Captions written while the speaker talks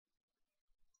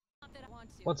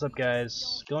What's up,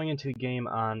 guys? Going into a game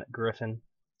on Griffin,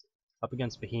 up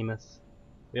against Behemoth.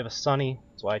 We have a Sunny,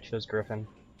 that's why I chose Griffin.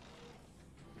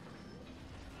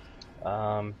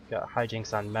 Got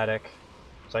hijinks on Medic,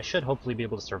 so I should hopefully be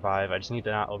able to survive. I just need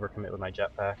to not overcommit with my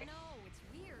jetpack.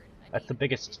 That's the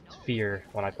biggest fear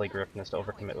when I play Griffin, is to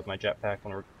overcommit with my jetpack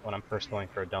when I'm first going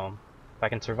for a dome. If I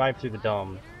can survive through the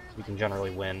dome, we can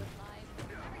generally win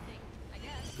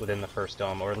within the first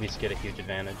dome, or at least get a huge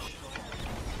advantage.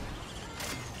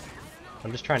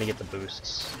 I'm just trying to get the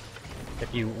boosts.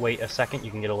 If you wait a second,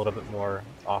 you can get a little bit more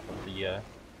off of the,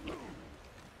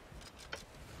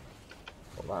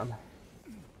 hold on.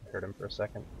 I heard him for a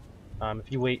second.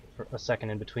 If you wait for a second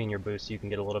in between your boosts, you can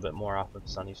get a little bit more off of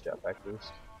Sunny's jetpack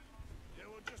boost.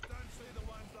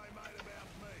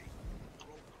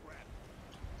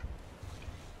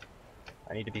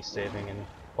 I need to be saving and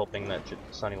hoping that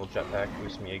Sunny will jetpack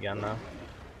boost me again, though.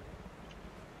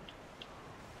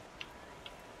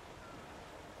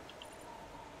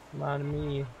 Come on,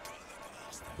 me.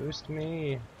 Boost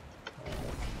me.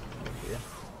 Thank you.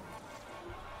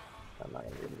 I'm not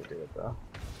gonna be able to do it, though.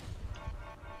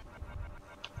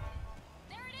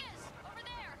 There it is! Over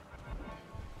there!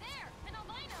 There! An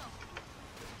albino!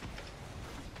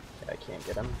 Yeah, I can't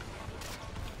get him.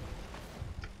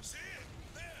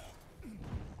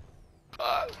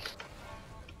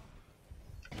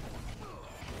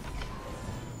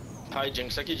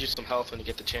 Hijinks, I could use some health when you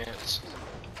get the chance.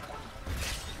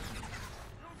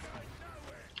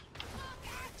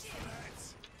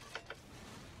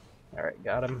 Alright,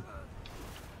 got him.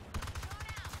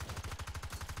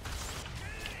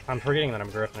 I'm forgetting that I'm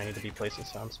Griffin. I need to be placing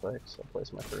sound spikes, so I'll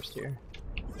place my first here.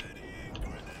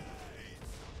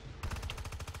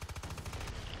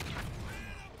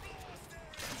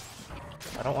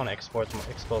 I don't want to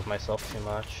expose myself too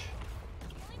much,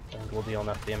 and we'll deal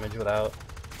enough damage without.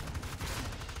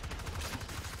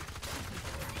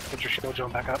 Get your shield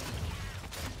zone back up.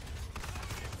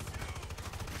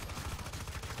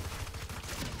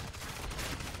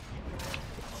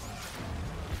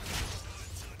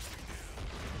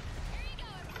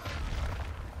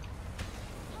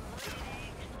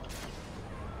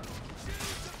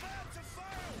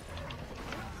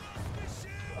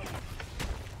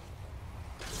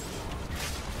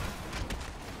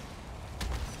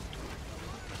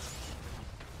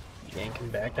 Yanking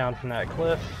back down from that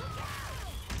cliff.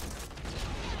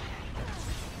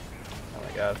 Oh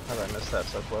my god, how did I miss that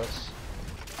so close?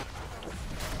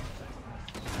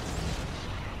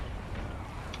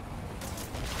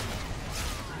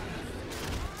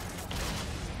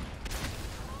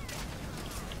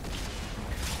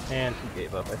 And he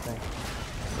gave up, I think.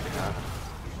 Maybe not.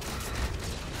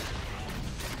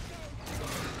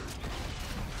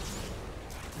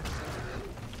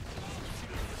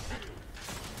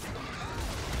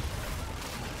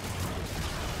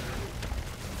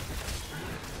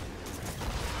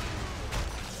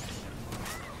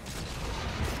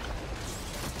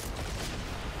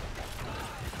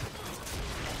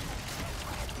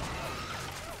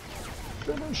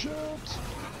 Finish it!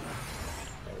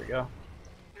 There we go.